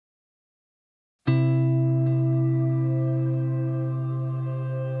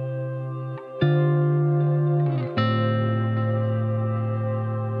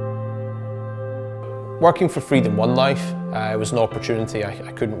Working for Freedom One Life was an opportunity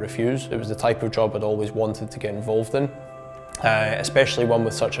I couldn't refuse. It was the type of job I'd always wanted to get involved in, especially one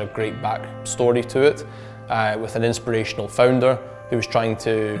with such a great backstory to it, with an inspirational founder who was trying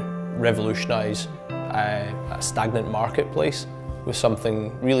to revolutionise a stagnant marketplace with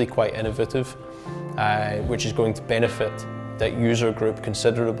something really quite innovative, which is going to benefit that user group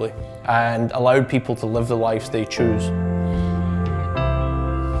considerably and allowed people to live the lives they choose.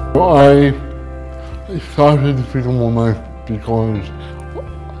 I started Freedom One Life because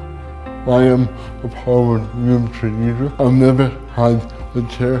I am a powered wheelchair user. I've never had a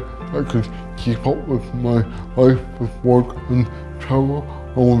chair that could keep up with my life with work and travel.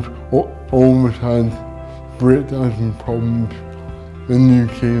 I always had breakdowns and problems in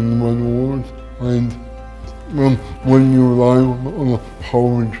the UK and around the world. And when you rely on a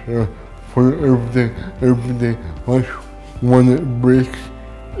powered chair for everyday life, when it breaks,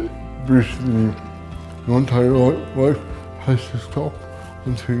 basically your entire life has to stop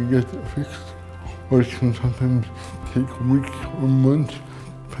until you get it fixed, which can sometimes take weeks or months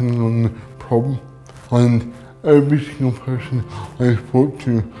depending on the problem. And every single person I spoke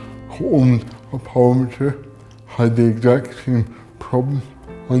to who owned a power chair had the exact same problem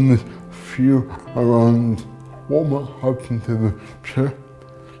and this fear around what might happen to the chair.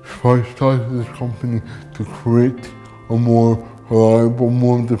 So I started this company to create a more reliable,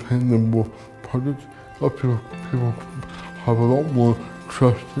 more dependable product that people have a lot more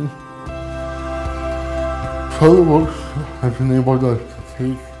trust in. SOLIDWORKS has enabled us to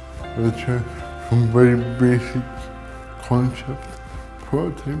take the chair from very basic concept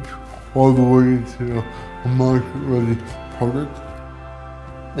prototypes all the way into a market-ready product.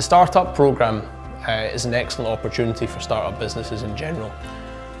 The Startup Program is an excellent opportunity for startup businesses in general.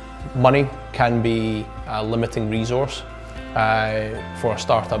 Money can be a limiting resource for a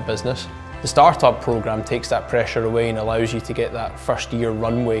startup business. The Startup Program takes that pressure away and allows you to get that first year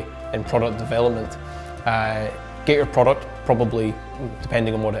runway in product development. Get your product, probably,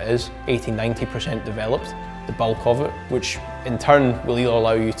 depending on what it is, 80–90% developed, the bulk of it, which in turn will either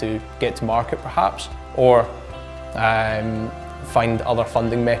allow you to get to market perhaps, or find other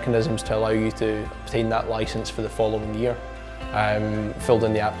funding mechanisms to allow you to obtain that license for the following year. Filled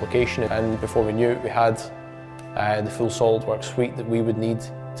in the application, and before we knew it, we had the full SOLIDWORKS suite that we would need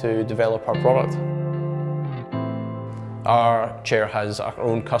to develop our product. Our chair has our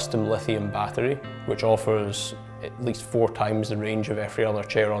own custom lithium battery, which offers at least 4 times the range of every other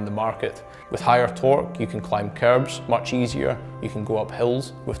chair on the market. With higher torque, you can climb curbs much easier, you can go up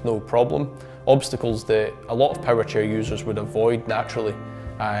hills with no problem. Obstacles that a lot of power chair users would avoid naturally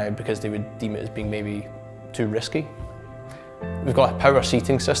because they would deem it as being maybe too risky. We've got a power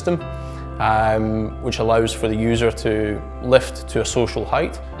seating system, which allows for the user to lift to a social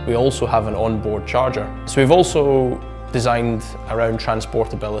height. We also have an onboard charger. So we've also designed around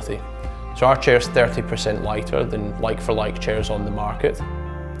transportability. So our chair is 30% lighter than like-for-like chairs on the market.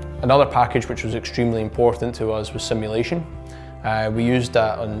 Another package which was extremely important to us was simulation. We used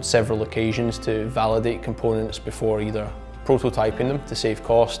that on several occasions to validate components before either prototyping them to save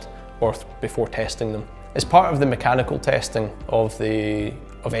cost or before testing them. As part of the mechanical testing of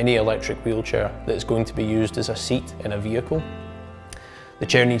any electric wheelchair that is going to be used as a seat in a vehicle, the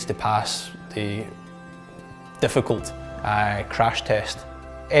chair needs to pass the difficult crash test.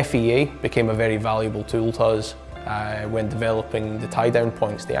 FEA became a very valuable tool to us when developing the tie-down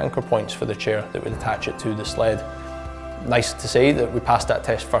points, the anchor points for the chair that would attach it to the sled. Nice to say that we passed that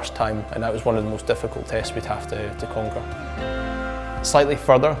test first time, and that was one of the most difficult tests we'd have to conquer. Slightly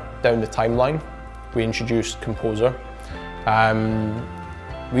further down the timeline, we introduced Composer.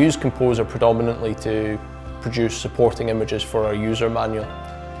 We use Composer predominantly to produce supporting images for our user manual.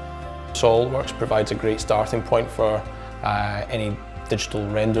 SOLIDWORKS provides a great starting point for any digital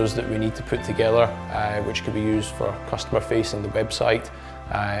renders that we need to put together, which could be used for customer facing the website.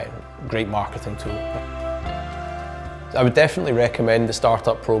 Great marketing tool. I would definitely recommend the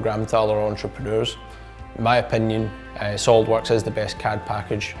Startup Program to other entrepreneurs. In my opinion, SOLIDWORKS is the best CAD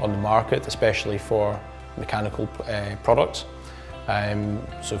package on the market, especially for mechanical products.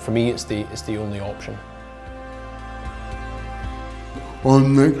 So for me, it's the only option. Our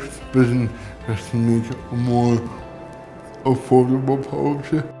next vision is to make it a more affordable power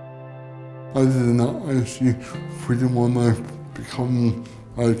chair. Other than that, I see Freedom One Life becoming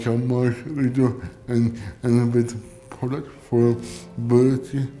like a market leader in innovative products for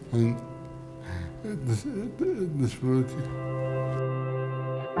mobility and disability.